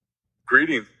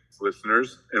Greetings,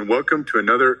 listeners, and welcome to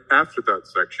another afterthought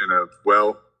section of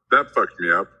Well, That Fucked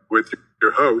Me Up with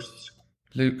your hosts,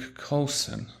 Luke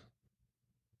Colson.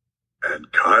 And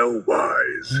Kyle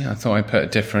Wise. Yeah, I thought I put a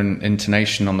different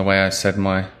intonation on the way I said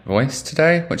my voice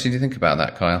today. What did you think about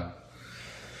that, Kyle?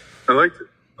 I liked it.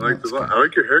 I liked it a lot. I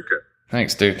like your haircut.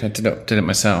 Thanks, dude. I did it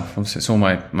myself. It's all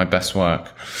my best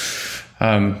work.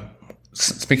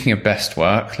 Speaking of best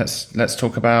work, let's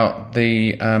talk about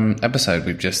the episode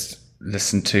we've just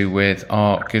listened to with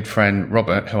our good friend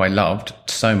Robert, who I loved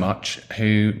so much,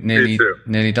 who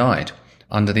nearly died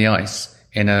under the ice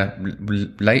in a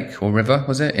lake or river,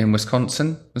 was it, in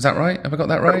Wisconsin? Was that right? Have I got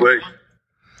that right?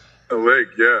 A lake,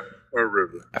 yeah, or a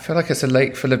river. I feel like it's a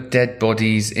lake full of dead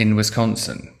bodies in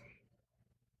Wisconsin.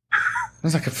 It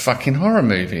was like a fucking horror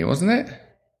movie, wasn't it?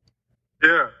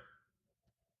 Yeah.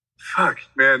 Fuck,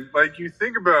 man. Like, you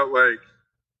think about,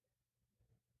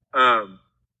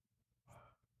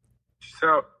 just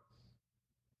how,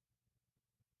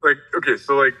 okay,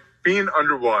 so, being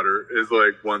underwater is,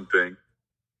 one thing.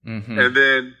 Mm-hmm. And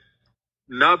then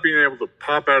not being able to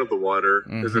pop out of the water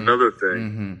is another thing.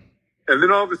 Mm-hmm. And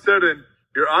then all of a sudden,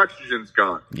 your oxygen's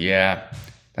gone. Yeah.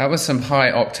 That was some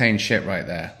high-octane shit right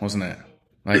there, wasn't it?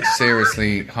 Like,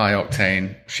 seriously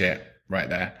high-octane shit right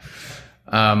there.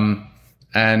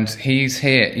 And he's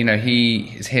here,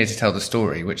 he is here to tell the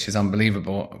story, which is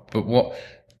unbelievable. But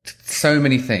so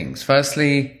many things.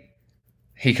 Firstly,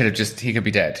 he could be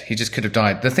dead. He just could have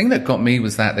died. The thing that got me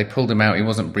was that they pulled him out. He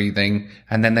wasn't breathing.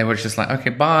 And then they were just like,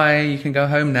 okay, bye. You can go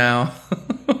home now.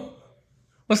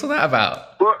 What's all that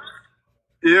about? Well,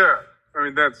 yeah. I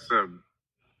mean, that's some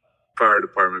fire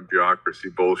department bureaucracy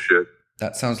bullshit.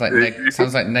 That sounds like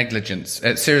negligence.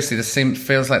 Seriously, this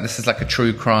feels like this is like a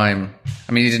true crime.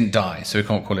 I mean, he didn't die, so we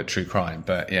can't call it true crime,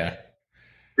 but yeah.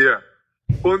 Yeah.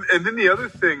 Well, and then the other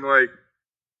thing, that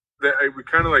we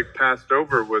kind of passed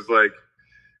over was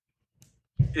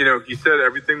he said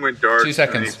everything went dark. 2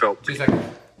 seconds. And he felt 2 seconds.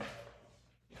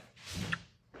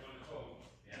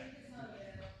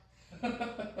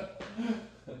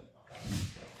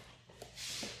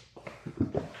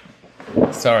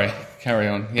 Sorry, carry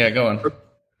on. Yeah, go on.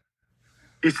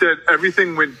 He said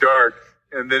everything went dark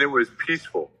and then it was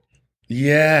peaceful.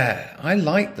 Yeah, I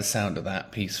like the sound of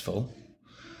that, peaceful.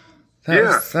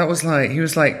 That was like, he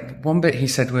was like, one bit he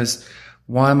said was,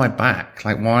 why am I back?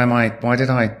 Like, why did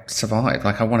I survive?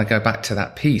 Like, I want to go back to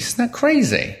that peace. Isn't that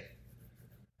crazy?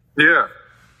 Yeah.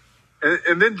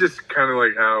 And then just kind of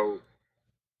how,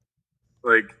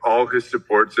 all his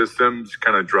support systems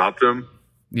kind of dropped him.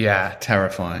 Yeah,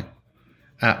 terrifying.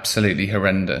 Absolutely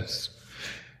horrendous.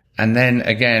 And then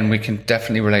again, we can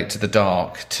definitely relate to the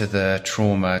dark, to the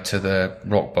trauma, to the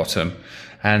rock bottom.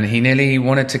 And he nearly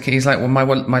wanted to, he's like, well, my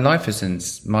life is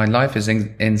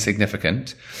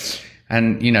insignificant.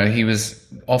 And, he was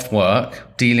off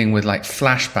work, dealing with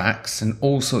flashbacks and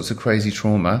all sorts of crazy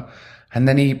trauma. And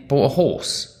then he bought a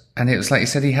horse. And it was like, he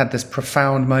said he had this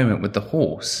profound moment with the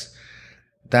horse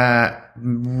that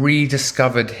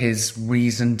rediscovered his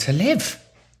reason to live.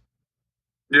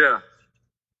 Yeah.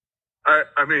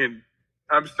 I mean,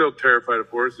 I'm still terrified of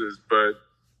horses, but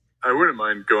I wouldn't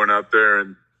mind going out there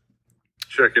and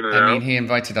checking it out. I mean, he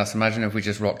invited us. Imagine if we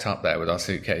just rocked up there with our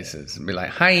suitcases and be like,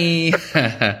 hi.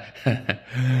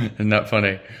 Isn't that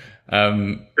funny?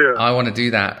 Yeah. I want to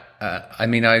do that. I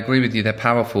mean, I agree with you. They're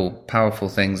powerful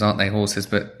things, aren't they, horses?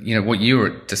 But, what you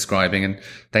were describing, and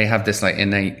they have this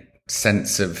innate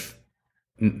sense of,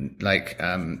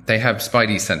 they have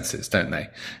spidey senses, don't they?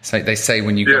 So they say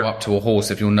when you go up to a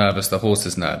horse, if you're nervous, the horse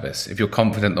is nervous. If you're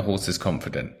confident, the horse is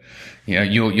confident.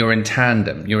 You're in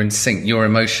tandem, you're in sync. Your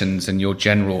emotions and your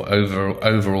general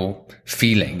overall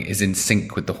feeling is in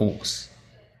sync with the horse.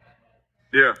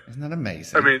 Yeah. Isn't that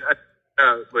amazing? I mean, I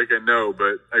know,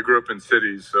 but I grew up in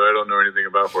cities, so I don't know anything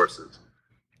about horses.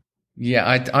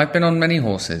 Yeah, I've been on many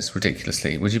horses,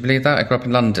 ridiculously. Would you believe that? I grew up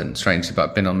in London, strangely, but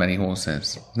I've been on many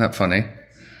horses. Isn't that funny?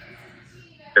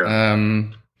 Yeah.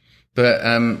 But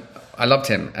I loved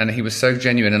him, and he was so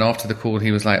genuine. And after the call,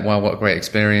 he was like, "Wow, what a great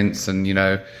experience!" And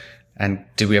and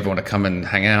do we ever want to come and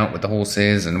hang out with the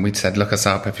horses? And we said, "Look us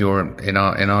up if you're in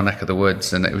our neck of the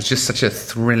woods." And it was just such a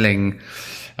thrilling.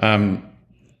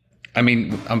 I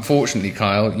mean, unfortunately,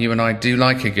 Kyle, you and I do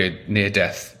like a good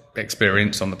near-death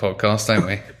experience on the podcast, don't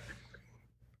we?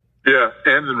 Yeah,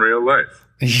 and in real life.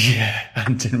 Yeah,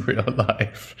 and in real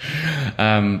life.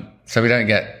 So we don't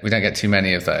get too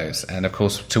many of those. And of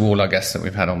course, to all our guests that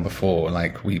we've had on before,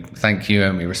 we thank you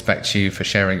and we respect you for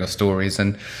sharing your stories.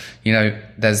 And,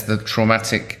 there's the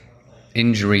traumatic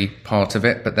injury part of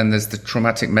it, but then there's the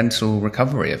traumatic mental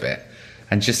recovery of it.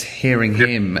 and just hearing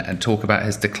him and talk about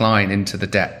his decline into the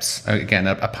depths. Again,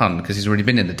 a pun, because he's already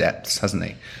been in the depths, hasn't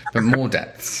he? But more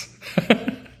depths.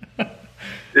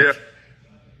 Yeah.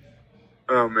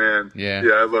 Oh man. Yeah.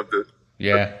 Yeah, I loved it.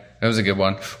 Yeah, that was a good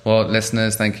one. Well,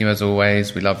 listeners, thank you as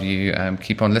always. We love you.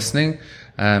 Keep on listening.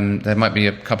 There might be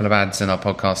a couple of ads in our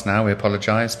podcast now. We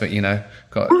apologise, but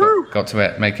got to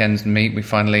it. Make ends meet. We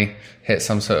finally hit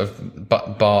some sort of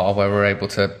bar where we're able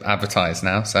to advertise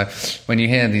now. So when you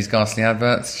hear these ghastly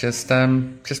adverts, just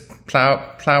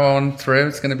plow on through.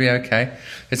 It's going to be okay.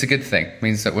 It's a good thing. It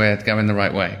means that we're going the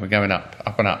right way. We're going up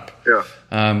and up. Yeah.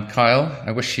 Kyle,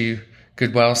 I wish you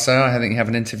good well, sir. I think you have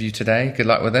an interview today. Good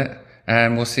luck with it.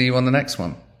 And we'll see you on the next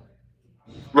one.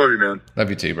 Love you, man. Love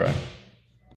you too, bro.